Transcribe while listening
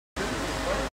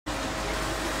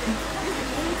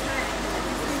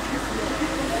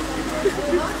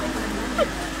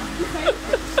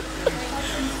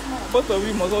Both of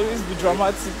you must always be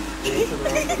dramatic.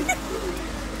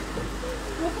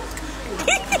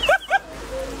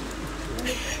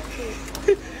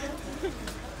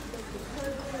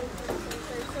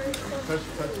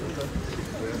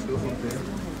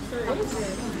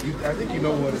 I think you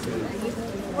know what it is.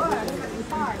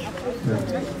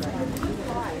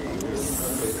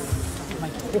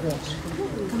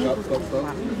 Stop.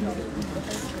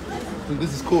 So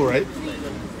this is cool, right?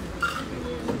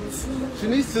 She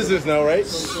needs scissors now, right?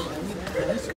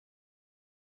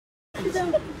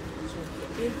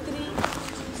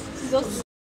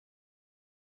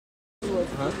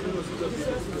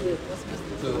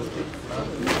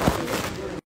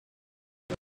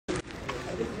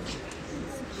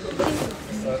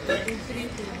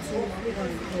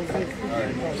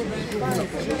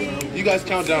 You guys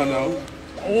count down now.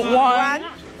 1.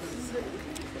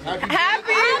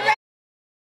 Happy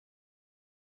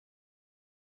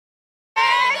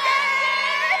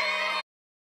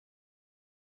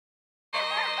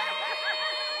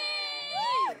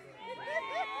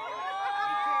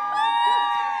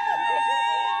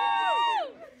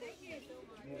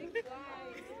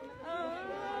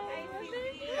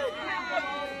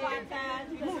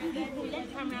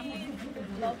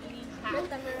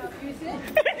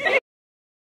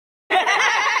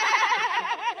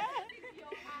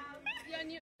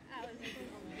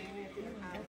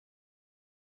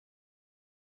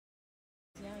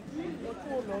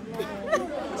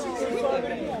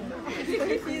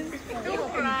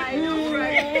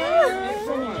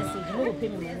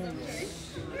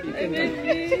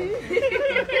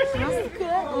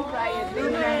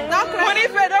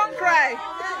Monife, don't cry.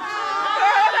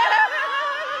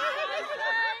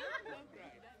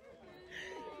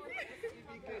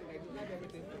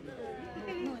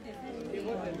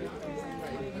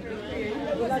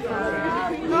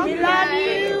 We love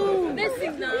you.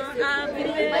 Happy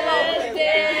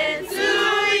birthday to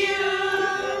you.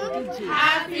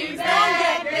 Happy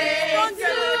birthday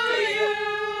to you.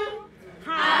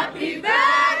 Happy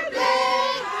birthday.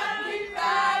 Happy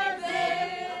birthday.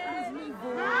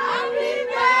 Happy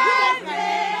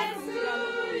birthday to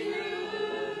you.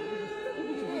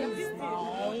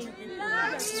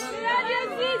 Love you,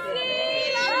 Sissy.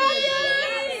 Love you.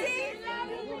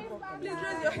 Please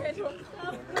raise your head up.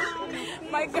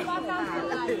 My God.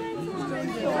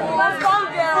 Strong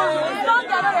girl. Strong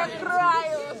girl, don't cry.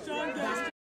 Strong girl.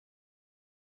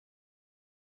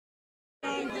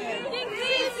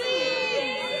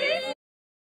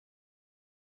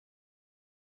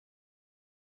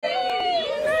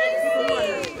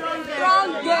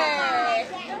 Strong girl.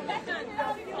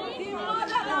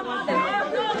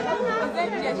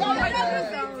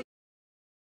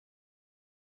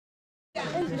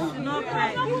 No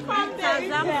cry.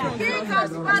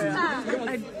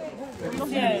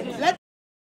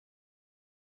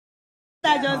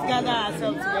 Let's just gather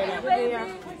ourselves together.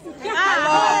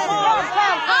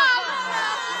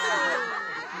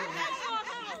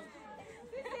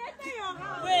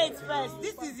 Wait first.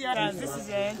 This is your entrance. This is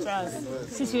your entrance.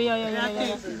 It's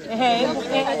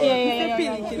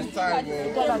time, bro.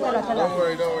 Don't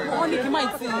worry.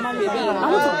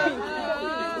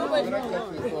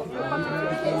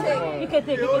 You can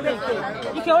take. You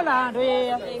can hold her hand. Oh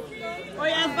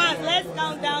yeah, fast. Let's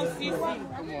count down. Sissy.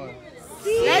 Come on.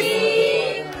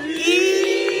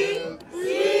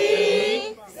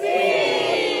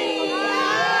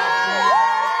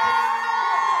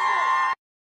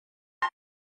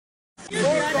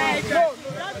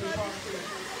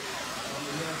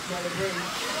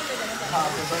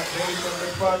 Happy birthday from the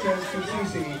podcast to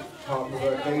Cece. Happy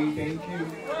birthday, thank you.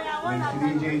 Mr.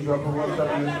 DJ, drop a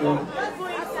WhatsApp in the store.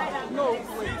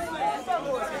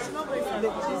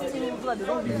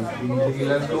 DJ,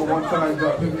 let's go one time,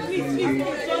 drop it, Mr.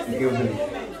 DJ. Give it.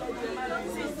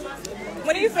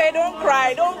 When you say don't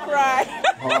cry, don't cry.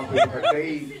 Happy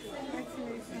birthday.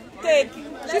 Take.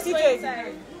 Sissy, take.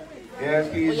 Yes,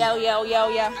 please. Oh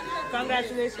yeah.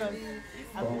 Congratulations.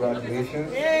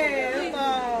 Congratulations. Yeah.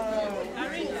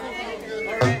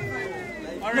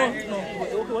 All right.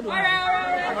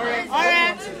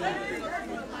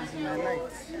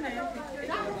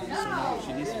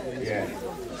 Yeah.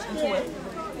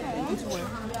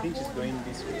 I think she's going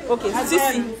this way. Okay,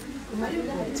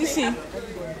 Sissy.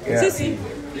 Yeah. Sissy.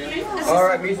 All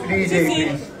right, Mr. DJ,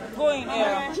 please. Go in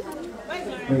here.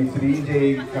 Mr. DJ,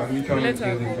 can you turn the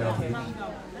music down, please?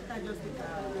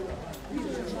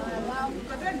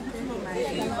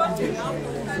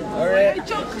 Alright.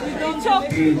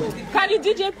 Can the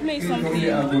DJ play something?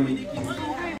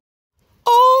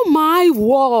 Oh my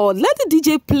word! Let the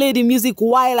DJ play the music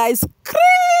while I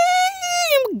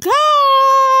scream, guys!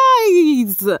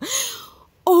 guys.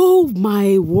 Oh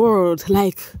my word.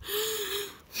 Like,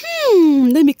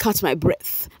 let me catch my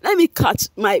breath. Let me catch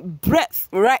my breath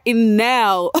right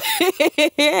now.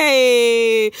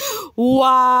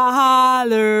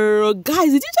 Wow.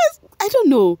 Guys, did you just, I don't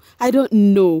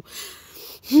know.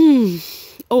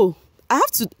 Oh, I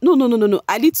have to, no.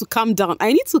 I need to calm down.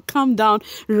 I need to calm down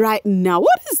right now.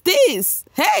 What is this?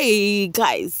 Hey,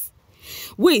 guys.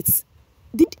 Wait.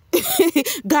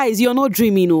 Guys, you're not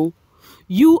dreaming, oh.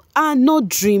 You are not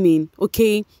dreaming,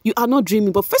 okay? You are not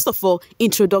dreaming. But first of all,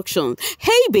 introduction.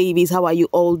 Hey, babies, how are you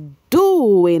all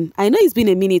doing? I know it's been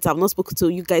a minute. I've not spoken to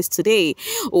you guys today.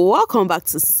 Welcome back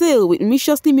to Sail with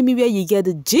Miciously Mimi, where you get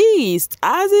the gist.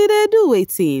 As it do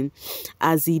waiting,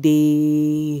 as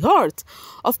it hurt.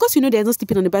 Of course, you know there's no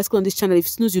sleeping on the bicycle on this channel. If you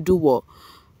snooze, you do what?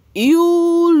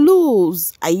 You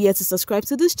lose. Are you here to subscribe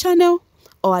to this channel?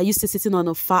 Or are you still sitting on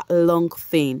a fat long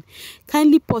thing?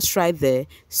 Kindly pause right there,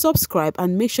 subscribe,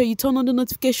 and make sure you turn on the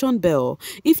notification bell.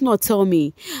 If not, tell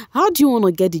me, how do you want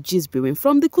to get the gist brewing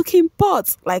from the cooking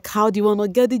pot? Like, how do you want to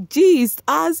get the gist?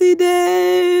 As it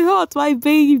is hot, my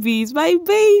babies, my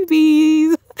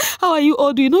babies. How are you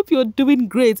all doing? Hope you're doing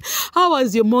great. How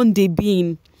has your Monday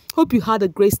been? Hope you had a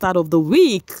great start of the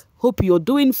week. Hope you're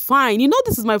doing fine. You know,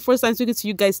 this is my first time speaking to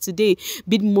you guys today.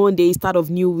 Big Monday, start of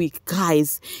new week.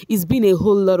 Guys, it's been a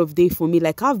whole lot of day for me.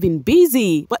 Like, I've been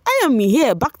busy. But I am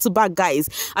here, back to back, guys.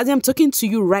 As I'm talking to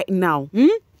you right now.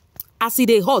 As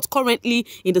it is hot, currently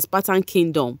in the Spartan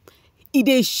Kingdom. It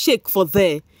is shake for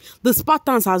there. The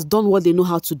Spartans has done what they know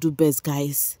how to do best,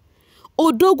 guys.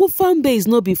 Odogu fan base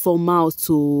no be for mouth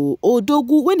to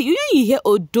Odogu. When you hear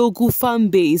Odogu fan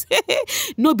base,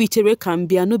 no be Chere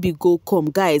Cambia, no be go come,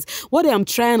 guys. What I am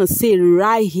trying to say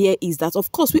right here is that,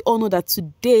 of course, we all know that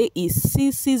today is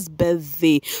Sisi's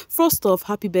birthday. First off,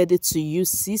 happy birthday to you,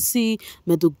 Sisi.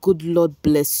 May the good Lord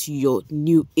bless your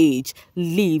new age.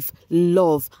 Live,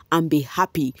 love, and be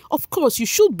happy. Of course, you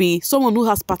should be someone who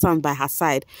has pattern by her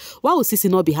side. Why would Sisi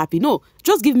not be happy? No,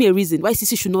 just give me a reason why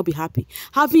Sisi should not be happy.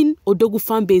 Having Odogu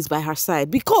fan base by her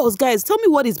side. Because, guys, tell me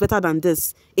what is better than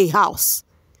this? A house.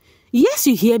 Yes,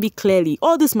 you hear me clearly.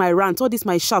 All this my rant, all this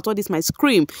my shout, all this my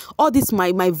scream, all this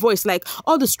my voice, like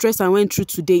all the stress I went through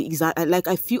today is like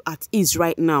I feel at ease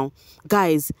right now.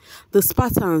 Guys, the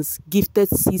Spartans gifted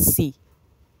Sisi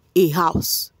a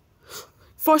house.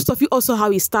 First off, you also how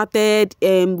he started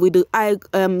with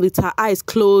her eyes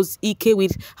closed. Ike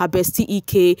with her bestie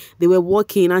Ike, they were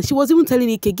walking, and she was even telling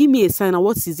Ike, "Give me a sign. And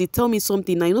what is it? Tell me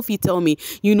something." Now you know if you tell me,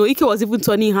 you know Ike was even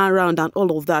turning her around and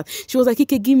all of that. She was like,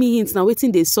 "Ike, give me hints." Now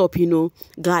waiting they sup, you know,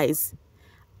 guys,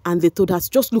 and they told her to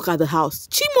just look at the house.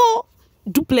 Chimo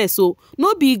duplex, so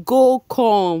no be go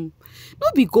come, no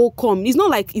be go come. It's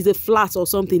not like it's a flat or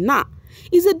something. Nah,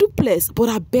 it's a duplex. But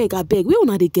I beg, where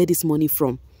una they get this money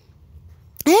from?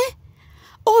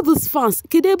 All those fans,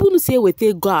 say where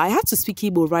they go. I have to speak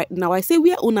Igbo right now. I say,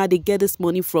 where una they get this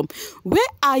money from? Where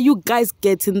are you guys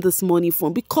getting this money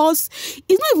from? Because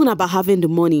it's not even about having the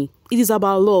money. It is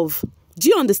about love. Do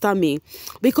you understand me?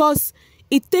 Because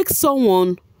it takes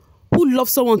someone who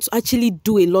loves someone to actually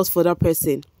do a lot for that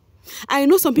person. I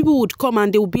know some people would come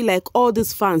and they would be like, all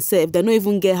these fans say they don't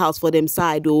even get house for them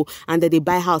side, or and then they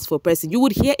buy house for person. You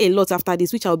would hear a lot after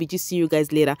this, which I'll be just seeing you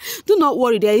guys later. Do not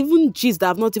worry, there are even gist that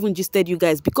I've not even gisted you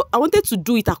guys, because I wanted to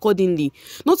do it accordingly.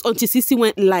 Not until Sisi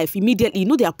went live immediately. You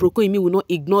know, they are proclaiming me will not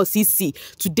ignore Sisi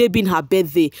today being her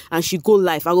birthday and she go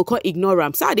live. I will call ignore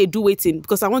them. So they do waiting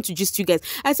because I want to gist you guys.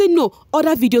 I said no,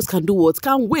 other videos can do what?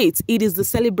 Can't wait. It is the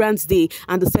celebrants day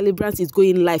and the celebrants is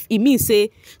going live. It means say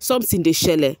something they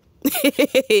share.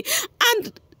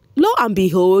 And lo and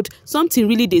behold, something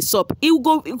really they sup. It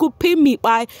go pay me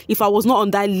by if I was not on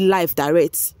that live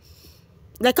direct.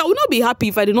 Like, I would not be happy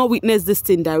if I did not witness this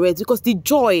thing direct, because the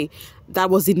joy that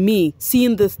was in me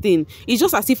seeing this thing, it's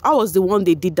just as if I was the one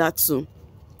they did that to.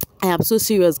 I am so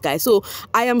serious, guys. So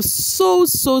I am so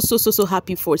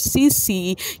happy for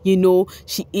Sisi. You know,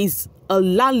 she is a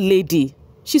landlady.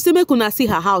 She said, make una see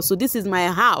her house. So this is my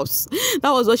house. That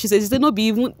was what she said. She said, no, be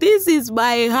even, this is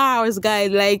my house,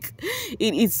 guys. Like,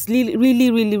 it's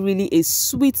really a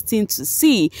sweet thing to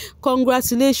see.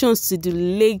 Congratulations to the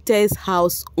latest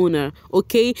house owner.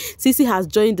 Okay, Sisi has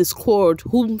joined the squad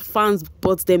whom fans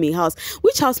bought them a house.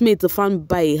 Which house made the fan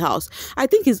buy a house? I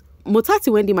think it's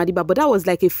Motati Wendy Madiba, but that was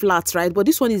like a flat, right? But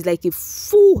this one is like a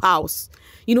full house.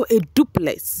 You know, a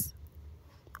duplex.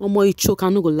 Oh my choke,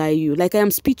 I'm not gonna lie you. Like, I am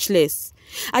speechless.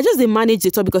 I just didn't manage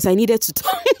it all because I needed to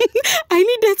talk. I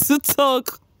needed to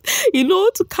talk, you know,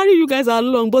 to carry you guys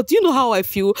along. But you know how I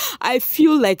feel? I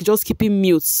feel like just keeping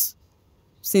mute.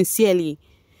 Sincerely.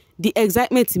 The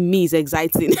excitement in me is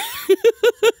exciting.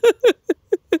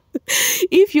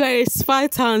 If you are a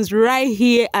Spartans right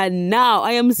here and now,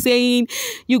 I am saying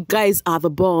you guys are the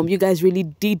bomb. You guys really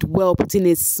did well putting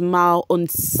a smile on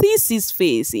Cece's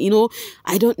face. You know,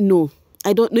 I don't know.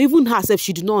 Even herself,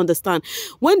 she did not understand.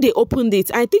 When they opened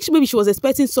it, I think maybe she was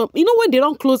expecting some, you know, when they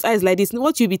don't close eyes like this,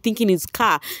 what you'll be thinking is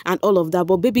car and all of that.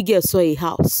 But baby girl saw a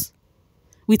house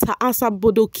with her answer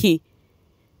bodo key.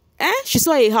 She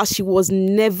saw a house. She was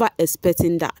never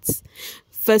expecting that.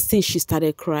 First thing, she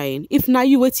started crying. If now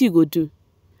you, what you go do?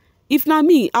 If not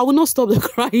me, I will not stop the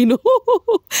crying.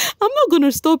 I'm not going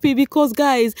to stop it because,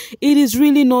 guys, it is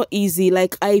really not easy.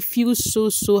 Like, I feel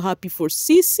so happy for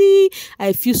Cece.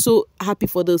 I feel so happy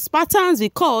for the Spartans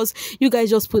because you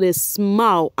guys just put a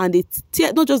smile and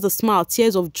not just the smile,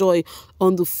 tears of joy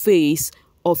on the face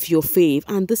of your fave,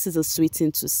 and this is a sweet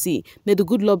thing to see. May the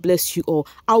good Lord bless you all.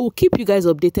 I will keep you guys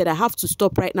updated. I have to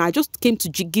stop right now. I just came to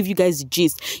give you guys the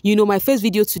gist. You know, my first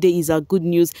video today is a good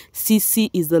news. Cece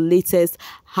is the latest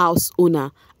house owner.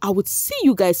 I would see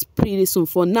you guys pretty soon.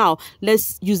 For now,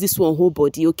 let's use this one whole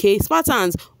body, okay?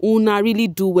 Spartans, una really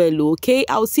do well, okay?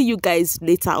 I'll see you guys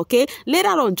later, okay? Later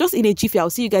on, just in a jiffy, I'll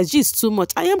see you guys. Just too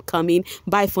much. I am coming.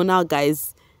 Bye for now,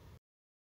 guys.